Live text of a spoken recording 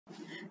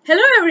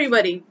Hello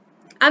everybody.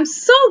 I'm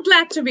so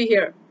glad to be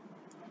here.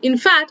 In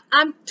fact,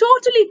 I'm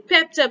totally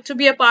pepped up to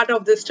be a part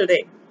of this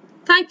today.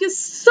 Thank you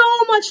so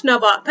much,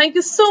 Nava. Thank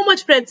you so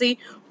much, Predzi,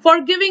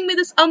 for giving me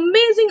this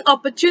amazing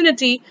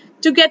opportunity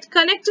to get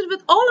connected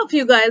with all of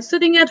you guys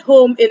sitting at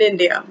home in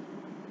India.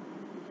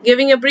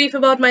 Giving a brief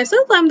about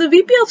myself, I'm the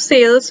VP of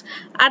Sales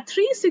at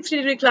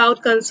 360-Degree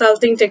Cloud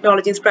Consulting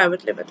Technologies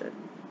Private Limited.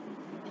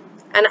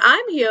 And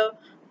I'm here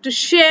to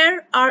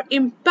share our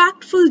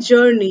impactful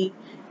journey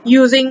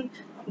using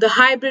the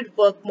hybrid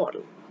work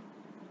model.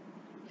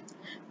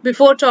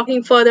 Before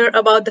talking further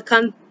about the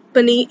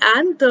company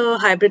and the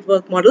hybrid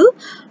work model,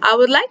 I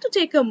would like to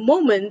take a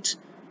moment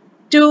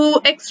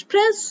to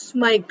express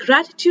my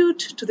gratitude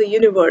to the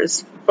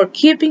universe for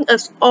keeping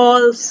us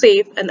all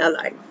safe and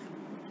alive.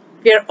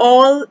 We are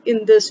all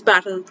in this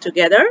battle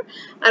together,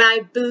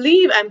 and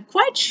I'm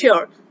quite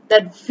sure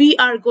that we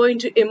are going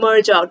to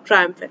emerge out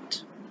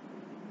triumphant.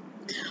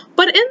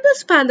 But in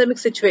this pandemic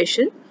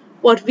situation,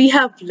 what we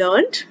have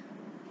learned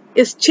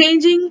is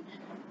change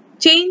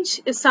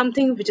is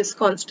something which is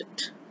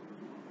constant.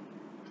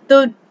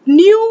 The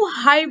new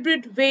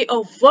hybrid way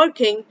of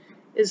working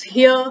is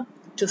here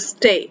to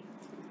stay.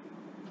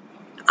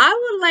 I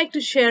would like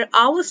to share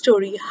our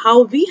story,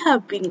 how we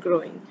have been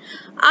growing.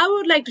 I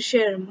would like to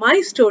share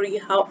my story,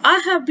 how I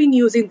have been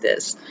using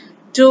this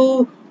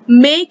to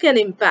make an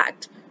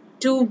impact,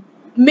 to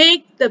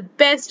make the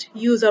best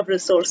use of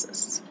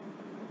resources.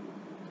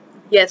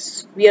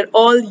 Yes, we are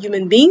all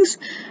human beings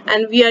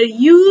and we are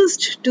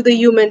used to the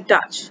human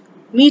touch.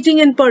 Meeting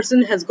in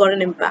person has got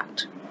an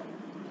impact.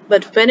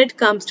 But when it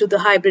comes to the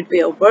hybrid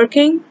way of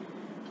working,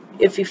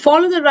 if we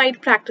follow the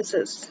right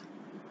practices,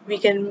 we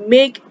can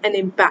make an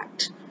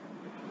impact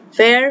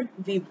where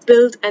we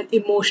build an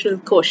emotional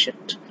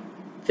quotient,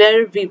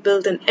 where we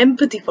build an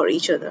empathy for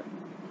each other.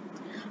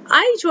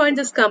 I joined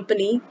this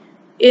company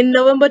in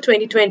November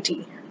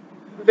 2020,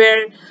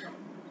 where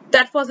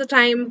that was a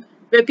time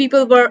where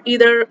people were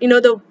either,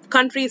 the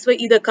countries were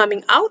either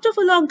coming out of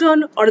a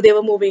lockdown or they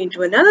were moving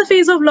into another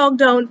phase of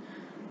lockdown.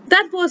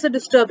 That was a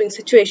disturbing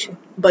situation.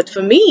 But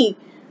for me,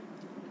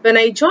 when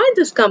I joined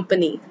this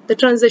company, the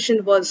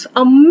transition was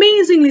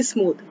amazingly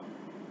smooth.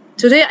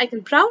 Today, I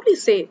can proudly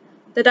say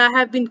that I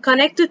have been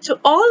connected to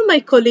all my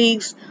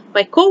colleagues,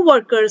 my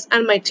co-workers,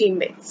 and my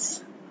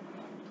teammates.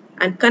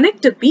 And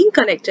being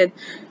connected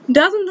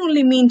doesn't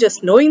only mean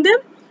just knowing them,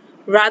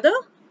 rather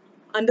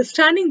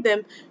understanding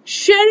them,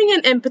 sharing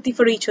an empathy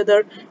for each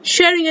other,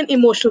 sharing an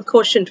emotional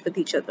quotient with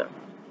each other.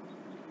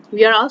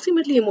 We are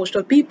ultimately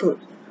emotional people.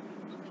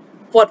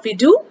 What we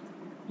do,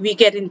 we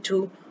get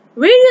into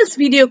various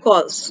video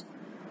calls.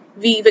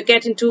 We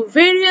get into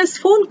various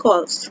phone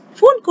calls.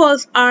 Phone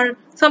calls are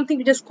something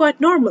which is quite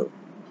normal.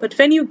 But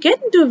when you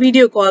get into a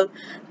video call,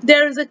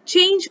 there is a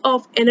exchange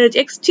of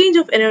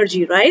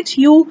energy, right?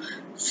 You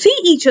see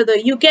each other,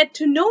 you get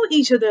to know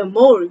each other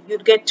more, you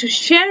get to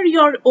share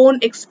your own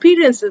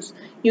experiences,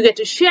 you get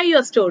to share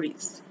your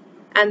stories.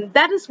 And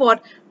that is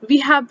what we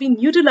have been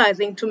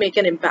utilizing to make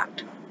an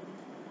impact.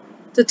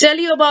 To tell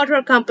you about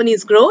our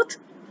company's growth,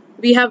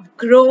 we have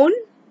grown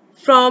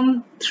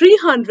from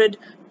 300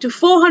 to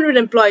 400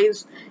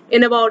 employees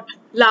in about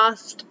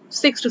last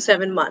 6 to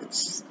 7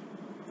 months.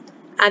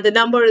 And the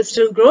number is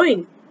still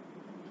growing.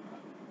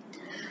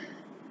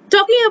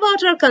 Talking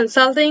about our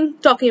consulting,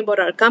 talking about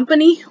our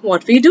company,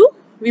 what we do,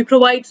 we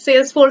provide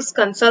Salesforce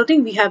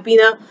Consulting. We have been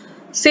a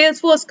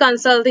Salesforce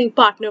Consulting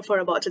partner for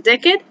about a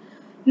decade.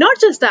 Not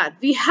just that,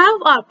 we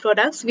have our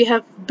products, we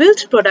have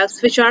built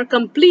products which are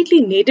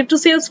completely native to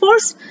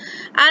Salesforce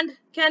and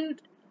can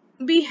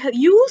be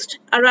used,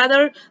 or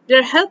rather,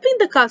 they're helping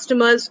the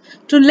customers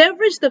to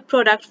leverage the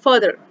product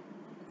further.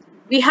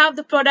 We have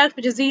the product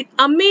which is the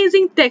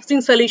amazing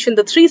texting solution,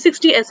 the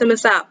 360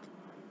 SMS app.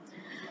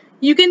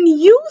 You can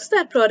use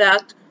that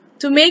product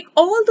to make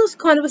all those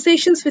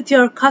conversations with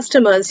your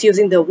customers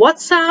using the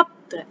WhatsApp,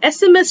 the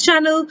SMS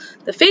channel,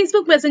 the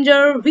Facebook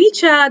Messenger,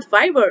 WeChat,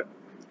 Viber,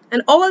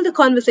 and all the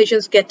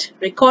conversations get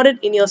recorded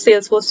in your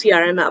Salesforce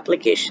CRM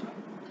application.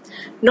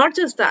 Not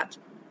just that,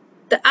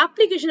 the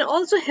application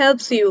also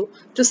helps you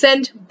to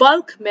send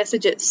bulk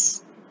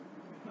messages.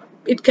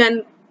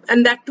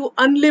 And that too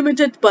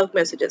unlimited bulk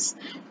messages.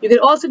 You can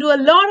also do a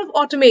lot of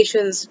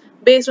automations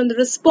based on the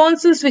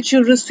responses which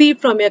you receive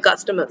from your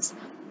customers.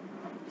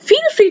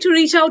 Feel free to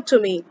reach out to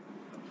me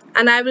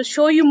and I will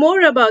show you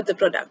more about the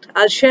product.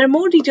 I'll share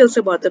more details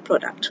about the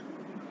product.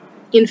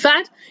 In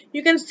fact,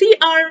 you can see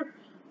our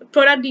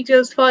product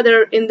details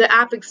further in the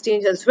App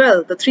Exchange as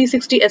well. The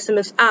 360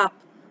 SMS app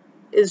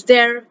is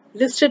there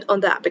listed on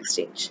the App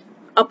Exchange.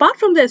 Apart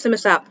from the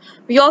SMS app,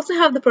 we also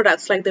have the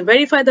products like the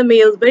Verify the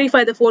Mail,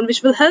 Verify the Phone,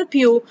 which will help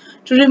you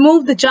to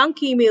remove the junk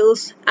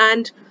emails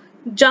and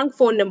junk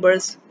phone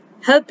numbers,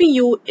 helping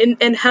you in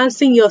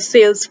enhancing your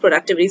sales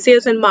productivity,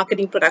 sales and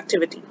marketing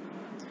productivity.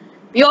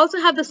 We also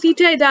have the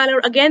CTI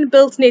dialer, again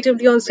built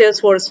natively on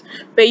Salesforce,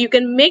 where you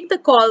can make the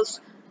calls,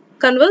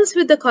 converse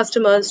with the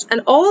customers,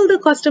 and all the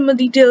customer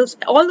details,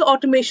 all the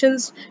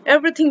automations,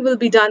 everything will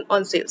be done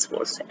on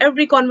Salesforce.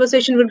 Every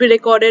conversation will be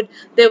recorded.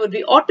 There will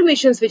be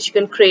automations which you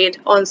can create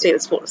on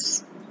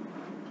Salesforce.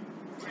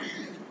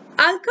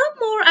 I'll come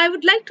more. I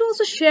would like to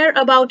also share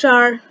about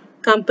our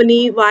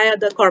company via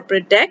the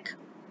corporate deck.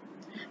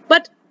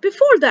 But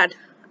before that,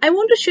 I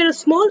want to share a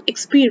small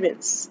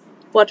experience,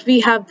 what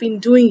we have been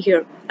doing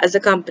here as a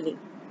company.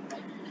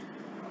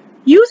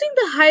 Using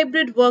the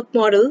hybrid work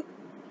model,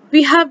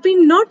 we have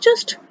been not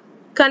just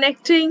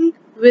connecting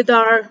with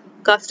our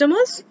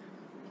customers,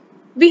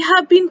 we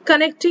have been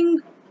connecting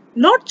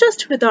not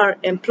just with our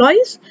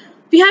employees,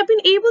 we have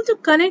been able to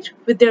connect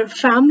with their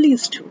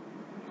families too.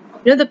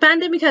 The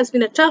pandemic has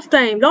been a tough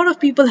time, a lot of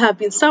people have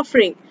been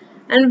suffering,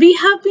 and we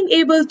have been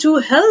able to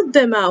help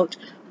them out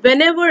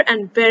whenever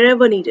and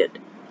wherever needed.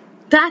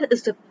 That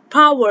is the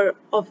power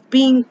of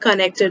being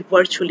connected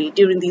virtually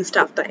during these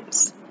tough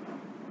times.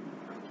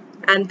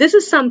 And this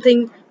is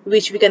something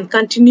which we can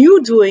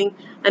continue doing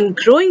and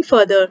growing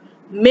further,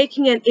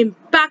 making an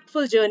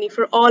impactful journey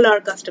for all our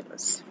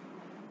customers.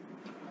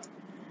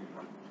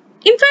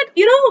 In fact,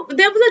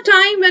 there was a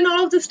time when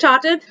all of this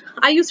started,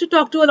 I used to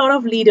talk to a lot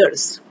of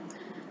leaders.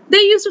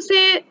 They used to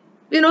say,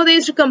 they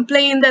used to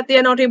complain that they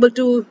are not able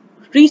to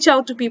reach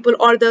out to people,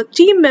 or the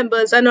team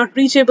members are not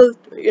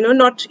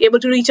not able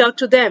to reach out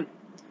to them.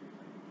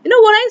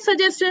 What I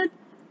suggested?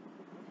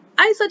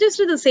 I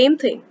suggested the same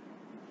thing.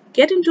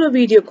 Get into a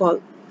video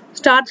call.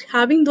 Start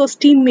having those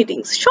team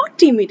meetings, short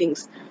team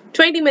meetings,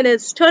 20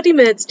 minutes, 30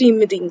 minutes team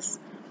meetings,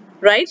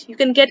 right? You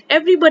can get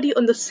everybody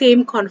on the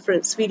same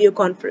conference, video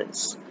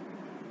conference.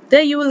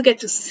 There you will get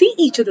to see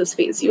each other's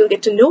face. You will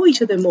get to know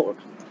each other more.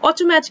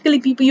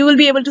 Automatically, you will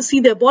be able to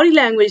see their body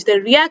language,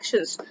 their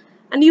reactions,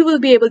 and you will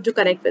be able to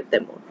connect with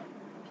them more.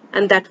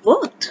 And that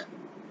worked.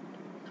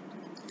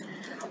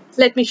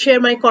 Let me share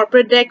my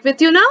corporate deck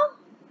with you now.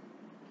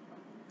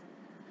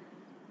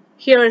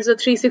 Here is a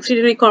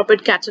 360-degree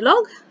corporate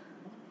catalog.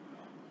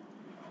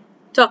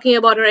 Talking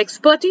about our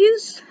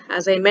expertise,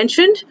 as I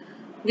mentioned,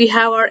 we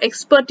have our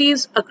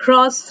expertise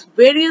across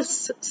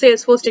various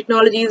Salesforce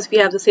technologies. We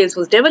have the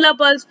Salesforce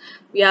developers.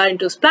 We are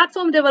into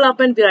platform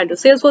development. We are into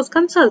Salesforce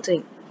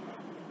consulting.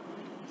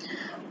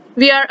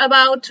 We are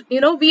about,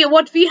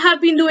 what we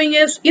have been doing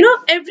is,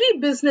 every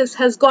business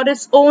has got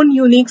its own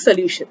unique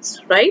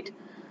solutions, right?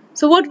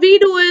 So what we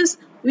do is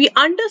we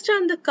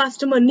understand the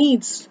customer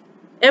needs.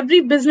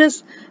 Every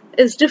business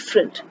is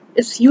different.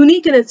 It's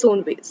unique in its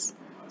own ways.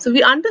 So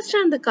we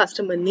understand the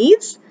customer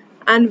needs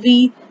and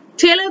we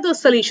tailor those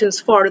solutions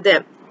for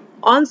them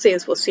on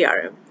Salesforce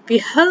CRM. We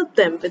help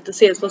them with the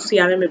Salesforce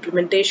CRM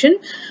implementation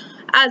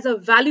as a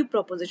value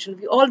proposition.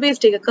 We always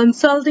take a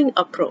consulting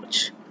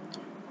approach.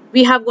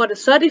 We have got a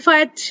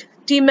certified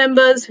team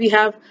members. We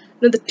have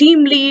the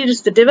team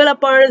leads, the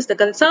developers, the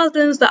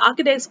consultants, the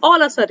architects,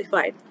 all are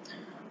certified.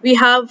 We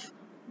have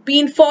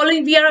been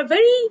following, we are a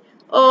very,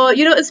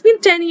 it's been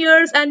 10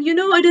 years and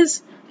it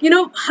is,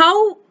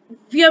 how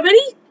we are very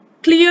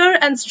clear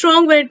and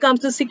strong when it comes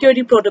to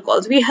security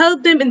protocols. We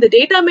help them in the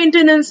data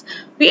maintenance.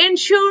 We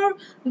ensure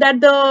that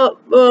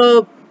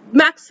the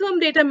maximum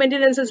data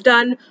maintenance is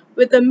done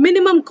with the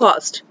minimum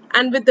cost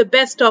and with the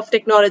best of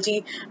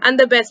technology and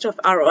the best of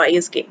ROI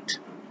is gained.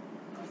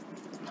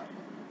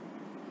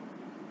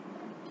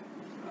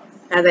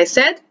 As I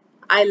said,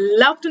 I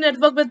love to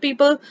network with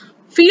people.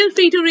 Feel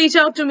free to reach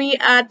out to me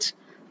at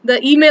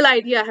the email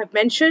ID I have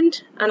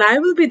mentioned, and I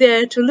will be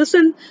there to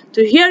listen,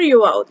 to hear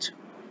you out.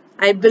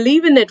 I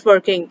believe in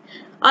networking.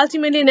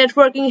 Ultimately,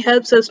 networking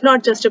helps us it's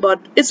not just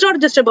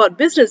about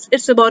business,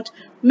 it's about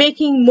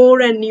making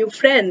more and new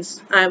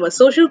friends. I am a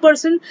social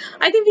person.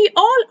 I think we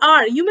all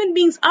are. Human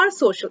beings are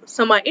social.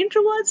 Some are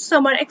introverts,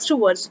 some are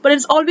extroverts, but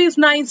it's always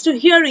nice to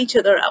hear each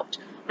other out.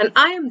 And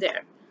I am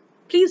there.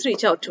 Please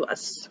reach out to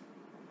us.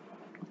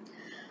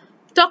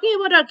 Talking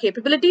about our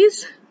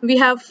capabilities, we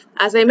have,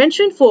 as I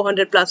mentioned,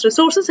 400 plus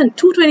resources and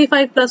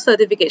 225 plus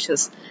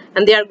certifications.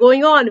 And they are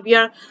going on. We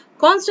are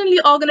constantly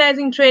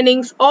organizing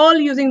trainings, all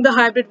using the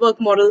hybrid work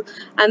model,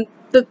 and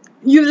the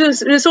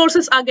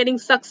resources are getting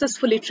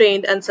successfully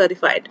trained and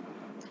certified.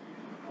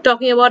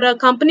 Talking about our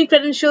company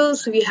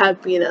credentials, we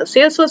have been a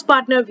Salesforce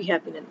partner, we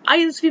have been an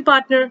ISV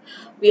partner,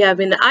 we have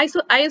been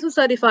ISO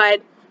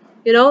certified,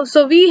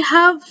 so we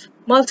have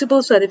multiple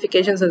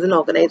certifications as an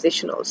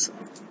organization also.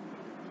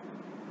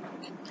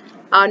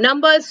 Our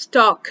numbers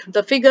talk,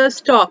 the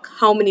figures talk,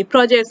 how many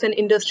projects and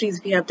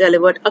industries we have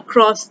delivered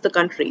across the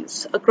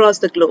countries, across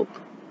the globe.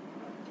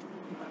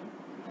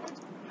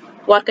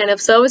 What kind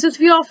of services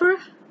we offer?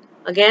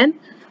 Again,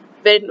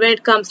 when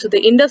it comes to the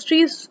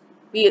industries,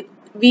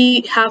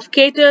 we have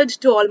catered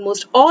to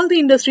almost all the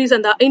industries,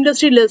 and the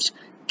industry list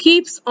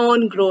keeps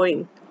on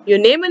growing. You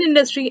name an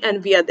industry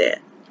and we are there.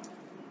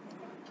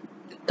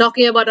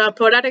 Talking about our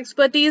product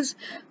expertise,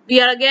 we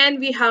have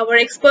our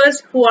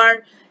experts who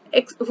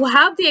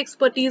have the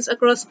expertise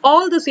across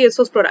all the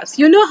Salesforce products.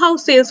 You know how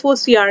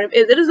Salesforce CRM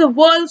is. It is the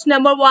world's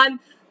 #1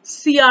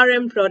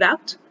 CRM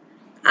product.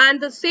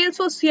 And the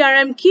Salesforce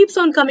CRM keeps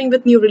on coming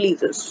with new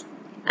releases.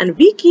 And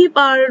we keep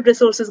our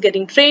resources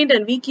getting trained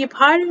and we keep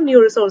hiring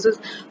new resources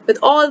with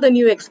all the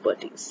new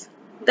expertise.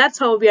 That's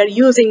how we are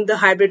using the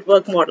hybrid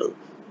work model.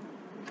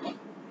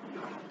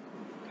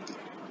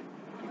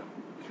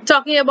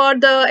 Talking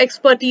about the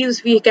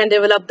expertise, we can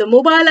develop the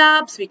mobile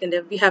apps,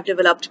 we have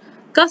developed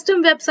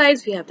custom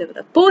websites, we have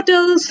developed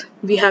portals,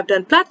 we have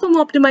done platform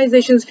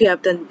optimizations, we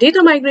have done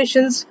data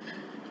migrations,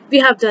 we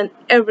have done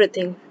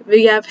everything.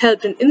 We have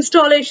helped in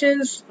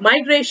installations,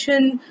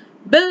 migration,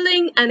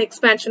 building, and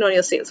expansion on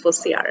your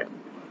Salesforce CRM.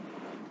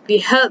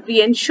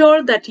 We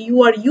ensure that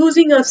you are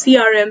using a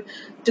CRM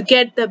to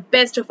get the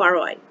best of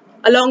ROI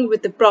along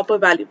with the proper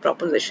value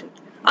proposition.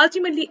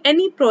 Ultimately,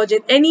 any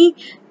project, any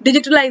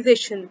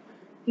digitalization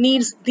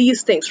needs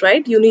these things,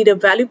 right? You need a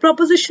value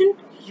proposition,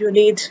 you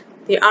need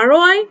the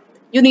ROI,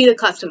 you need a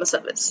customer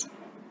service.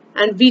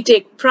 And we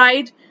take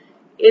pride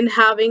in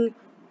having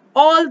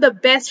all the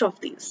best of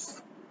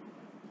these.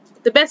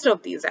 The best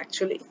of these,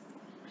 actually.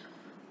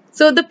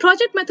 So the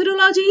project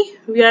methodology,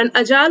 we are an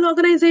agile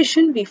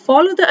organization. We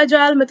follow the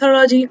agile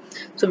methodology.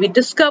 So we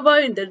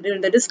discover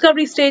during the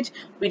discovery stage,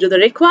 we do the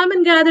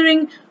requirement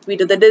gathering, we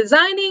do the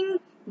designing,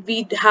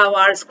 we have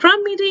our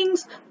scrum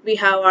meetings, we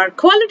have our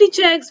quality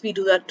checks, we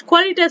do the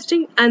quality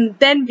testing, and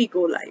then we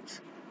go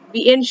live.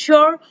 We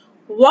ensure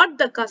what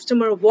the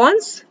customer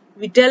wants,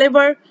 we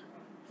deliver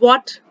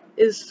what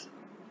is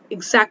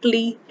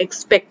exactly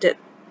expected.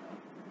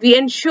 We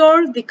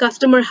ensure the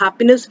customer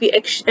happiness, we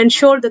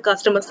ensure the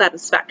customer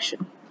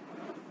satisfaction.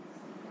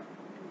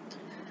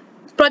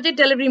 Project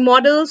delivery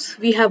models,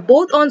 we have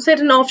both on-site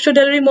and offshore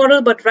delivery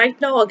model, but right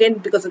now, again,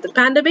 because of the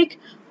pandemic,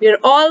 we are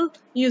all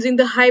using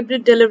the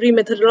hybrid delivery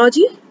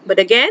methodology. But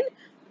again,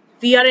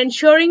 we are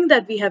ensuring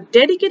that we have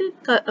dedicated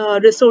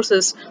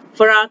resources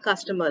for our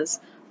customers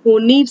who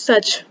need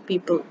such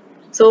people.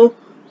 So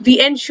we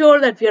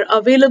ensure that we are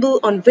available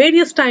on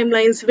various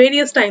timelines,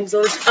 various time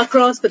zones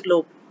across the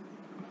globe.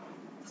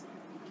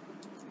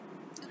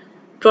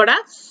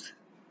 Products,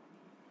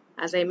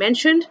 as I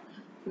mentioned,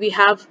 we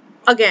have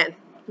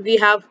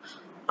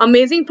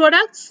amazing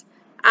products,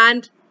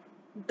 and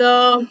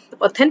the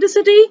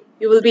authenticity,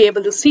 you will be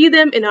able to see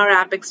them in our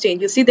App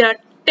Exchange. You see there are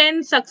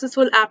 10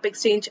 successful App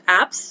Exchange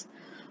apps.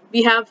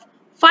 We have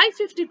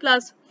 550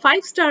 plus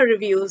 5-star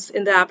reviews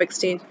in the App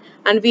Exchange,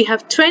 and we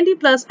have 20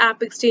 plus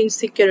App Exchange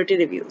security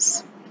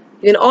reviews.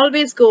 You can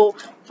always go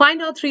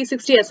find our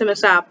 360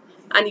 SMS app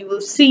and you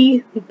will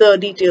see the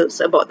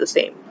details about the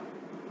same.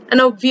 And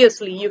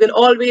obviously, you can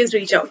always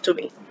reach out to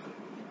me.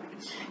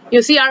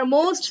 You see, our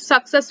most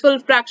successful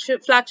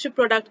flagship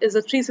product is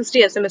the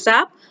 360 SMS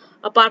app.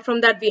 Apart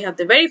from that, we have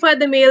the Verify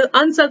the Mail,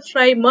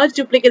 Unsubscribe, Merge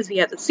Duplicates, we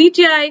have the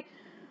CTI,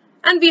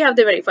 and we have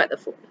the Verify the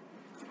Phone.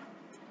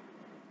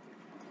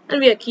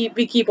 And we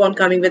keep on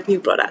coming with new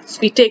products.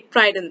 We take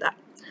pride in that.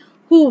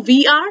 Who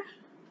we are,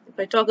 if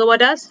I talk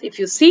about us, if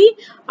you see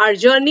our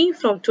journey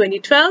from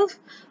 2012,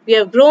 we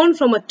have grown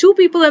from a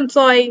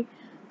 2-employee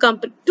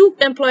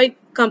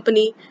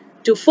company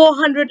to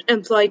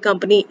 400-employee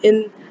company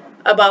in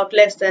about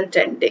less than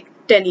 10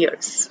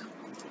 years.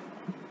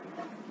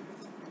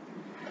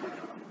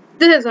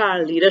 This is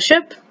our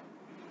leadership.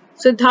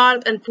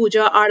 Siddharth and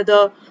Pooja are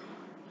the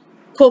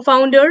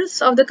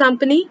co-founders of the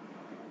company.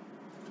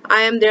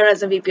 I am there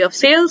as a VP of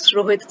Sales,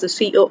 Rohit is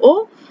the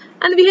COO,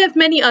 and we have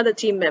many other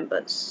team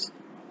members.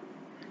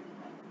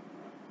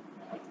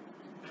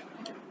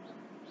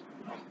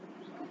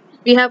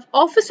 We have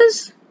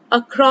offices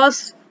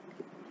across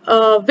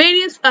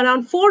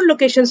around 4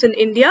 locations in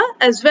India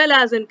as well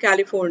as in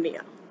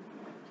California.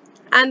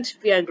 And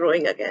we are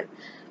growing again.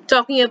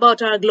 Talking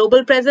about our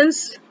global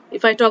presence,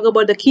 if I talk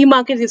about the key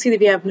markets, you see that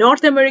we have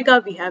North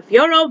America, we have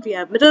Europe, we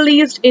have Middle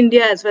East,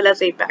 India, as well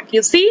as APAC.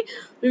 You see,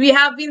 we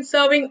have been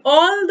serving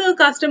all the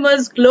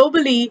customers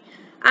globally,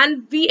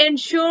 and we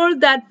ensure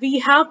that we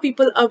have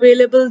people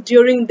available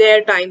during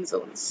their time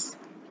zones.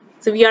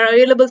 So we are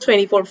available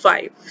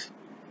 24/5.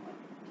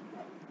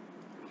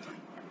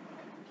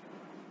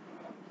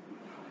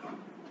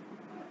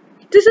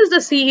 This is the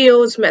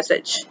CEO's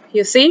message.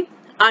 You see,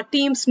 our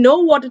teams know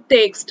what it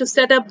takes to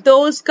set up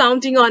those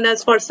counting on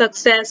us for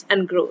success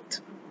and growth.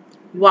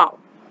 Wow.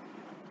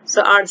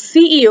 So our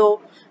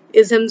CEO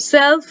is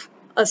himself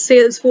a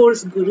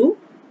Salesforce guru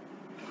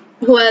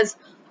who has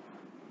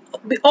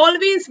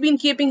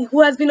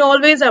been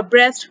always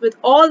abreast with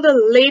all the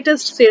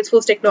latest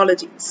Salesforce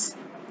technologies.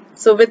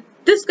 So with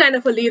this kind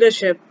of a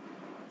leadership,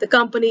 the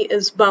company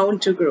is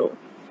bound to grow.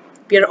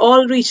 We are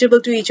all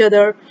reachable to each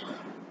other.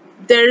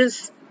 There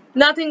is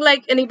nothing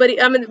like anybody.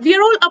 We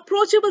are all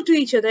approachable to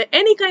each other.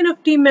 Any kind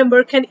of team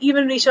member can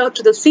even reach out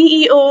to the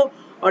CEO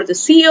or the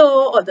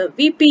COO or the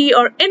VP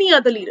or any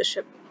other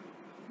leadership.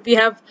 We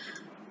have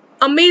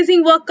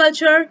amazing work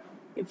culture.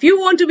 If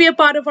you want to be a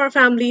part of our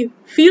family,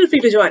 feel free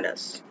to join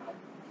us.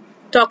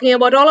 Talking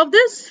about all of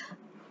this,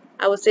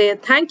 I would say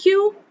thank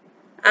you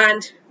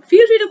and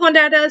feel free to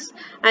contact us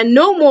and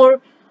know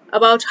more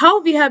about how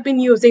we have been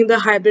using the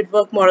hybrid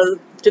work model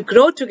to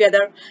grow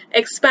together,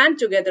 expand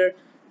together.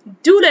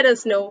 Do let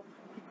us know.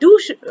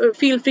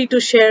 Feel free to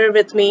share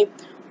with me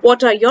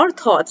what are your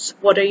thoughts,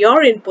 what are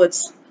your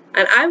inputs,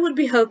 and I would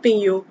be helping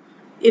you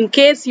in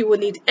case you would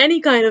need any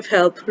kind of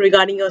help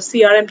regarding your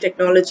CRM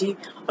technology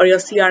or your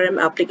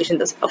CRM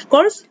application. Of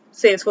course,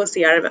 Salesforce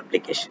CRM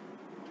application.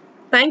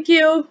 Thank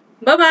you.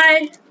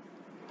 Bye-bye.